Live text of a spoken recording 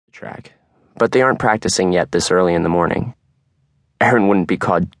track, but they aren't practicing yet this early in the morning. Erin wouldn't be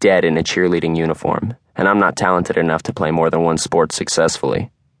caught dead in a cheerleading uniform, and I'm not talented enough to play more than one sport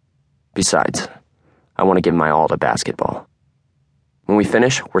successfully. Besides, I want to give my all to basketball. When we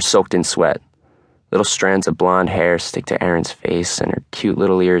finish, we're soaked in sweat. Little strands of blonde hair stick to Erin's face, and her cute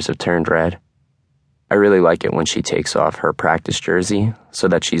little ears have turned red. I really like it when she takes off her practice jersey so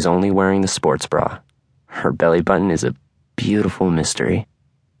that she's only wearing the sports bra. Her belly button is a beautiful mystery.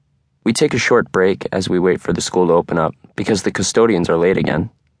 We take a short break as we wait for the school to open up because the custodians are late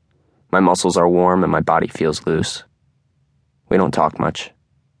again. My muscles are warm and my body feels loose. We don't talk much.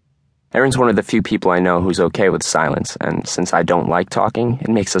 Erin's one of the few people I know who's okay with silence, and since I don't like talking, it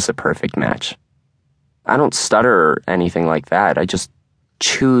makes us a perfect match. I don't stutter or anything like that. I just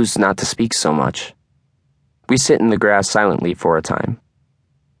choose not to speak so much. We sit in the grass silently for a time.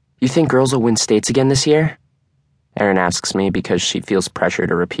 You think girls will win states again this year? Erin asks me because she feels pressure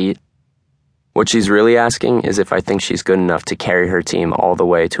to repeat. What she's really asking is if I think she's good enough to carry her team all the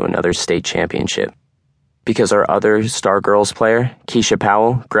way to another state championship. Because our other star girls player, Keisha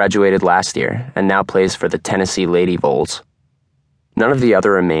Powell, graduated last year and now plays for the Tennessee Lady Vols. None of the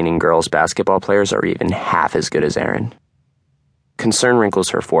other remaining girls basketball players are even half as good as Erin. Concern wrinkles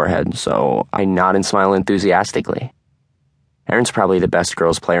her forehead, so I nod and smile enthusiastically. Erin's probably the best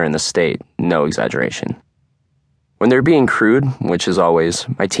girls player in the state, no exaggeration. When they're being crude, which is always,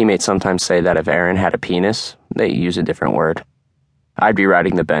 my teammates sometimes say that if Erin had a penis, they use a different word. I'd be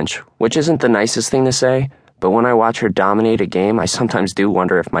riding the bench, which isn't the nicest thing to say, but when I watch her dominate a game, I sometimes do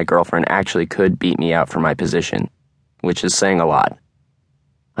wonder if my girlfriend actually could beat me out for my position, which is saying a lot.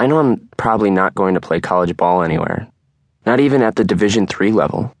 I know I'm probably not going to play college ball anywhere, not even at the Division III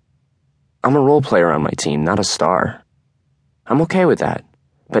level. I'm a role player on my team, not a star. I'm okay with that,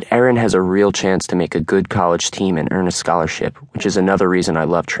 but Erin has a real chance to make a good college team and earn a scholarship, which is another reason I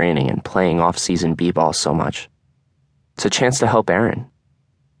love training and playing off-season b-ball so much. It's a chance to help Erin.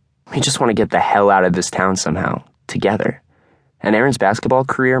 We just want to get the hell out of this town somehow, together, and Erin's basketball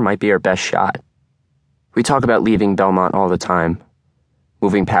career might be our best shot. We talk about leaving Belmont all the time,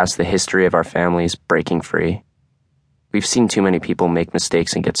 moving past the history of our families, breaking free. We've seen too many people make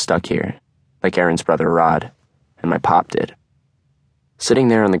mistakes and get stuck here, like Erin's brother Rod, and my pop did. Sitting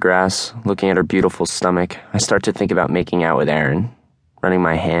there on the grass, looking at her beautiful stomach, I start to think about making out with Erin, running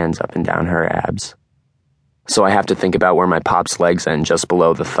my hands up and down her abs. So I have to think about where my pop's legs end just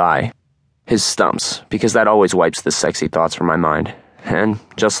below the thigh. His stumps, because that always wipes the sexy thoughts from my mind. And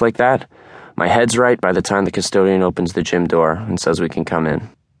just like that, my head's right by the time the custodian opens the gym door and says we can come in.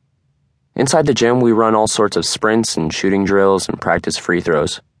 Inside the gym, we run all sorts of sprints and shooting drills and practice free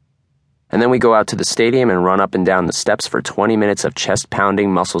throws. And then we go out to the stadium and run up and down the steps for 20 minutes of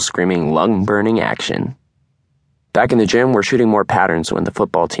chest-pounding, muscle-screaming, lung-burning action. Back in the gym, we're shooting more patterns when the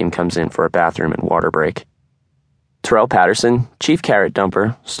football team comes in for a bathroom and water break. Terrell Patterson, chief carrot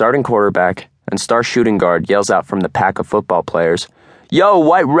dumper, starting quarterback, and star shooting guard yells out from the pack of football players, "Yo,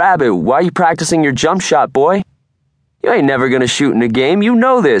 White Rabbit, why you practicing your jump shot, boy? You ain't never gonna shoot in a game, you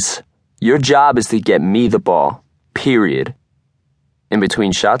know this. Your job is to get me the ball. Period." In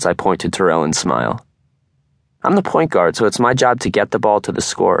between shots, I point to Terrell and smile. I'm the point guard, so it's my job to get the ball to the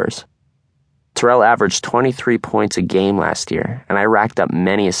scorers. Terrell averaged 23 points a game last year, and I racked up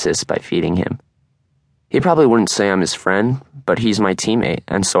many assists by feeding him. He probably wouldn't say I'm his friend, but he's my teammate,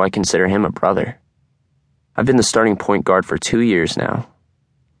 and so I consider him a brother. I've been the starting point guard for 2 years now.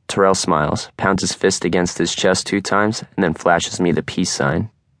 Terrell smiles, pounds his fist against his chest 2 times, and then flashes me the peace sign.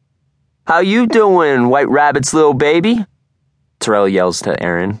 "How you doing, White Rabbit's little baby?" Terrell yells to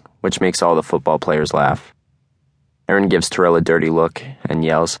Erin, which makes all the football players laugh. Erin gives Terrell a dirty look and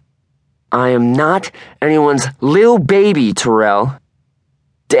yells, "I am not anyone's lil baby, Terrell."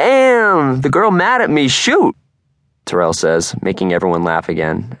 "Damn, the girl mad at me, shoot," Terrell says, making everyone laugh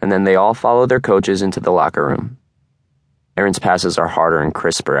again, and then they all follow their coaches into the locker room. Erin's passes are harder and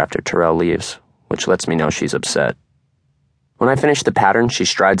crisper after Terrell leaves, which lets me know she's upset. When I finish the pattern, she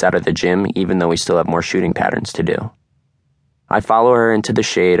strides out of the gym even though we still have more shooting patterns to do. I follow her into the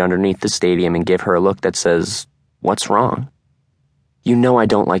shade underneath the stadium and give her a look that says, "What's wrong?" "You know I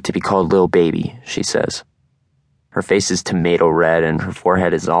don't like to be called Lil Baby," she says. Her face is tomato red and her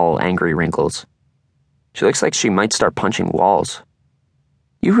forehead is all angry wrinkles. She looks like she might start punching walls.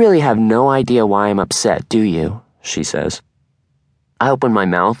 "You really have no idea why I'm upset, do you?" she says. I open my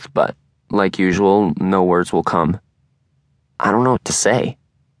mouth, but, like usual, no words will come. I don't know what to say.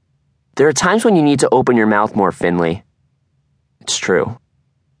 There are times when you need to open your mouth more, Finley. It's true.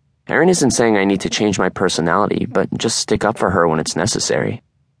 Erin isn't saying I need to change my personality, but just stick up for her when it's necessary.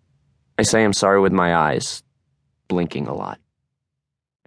 I say I'm sorry with my eyes, blinking a lot.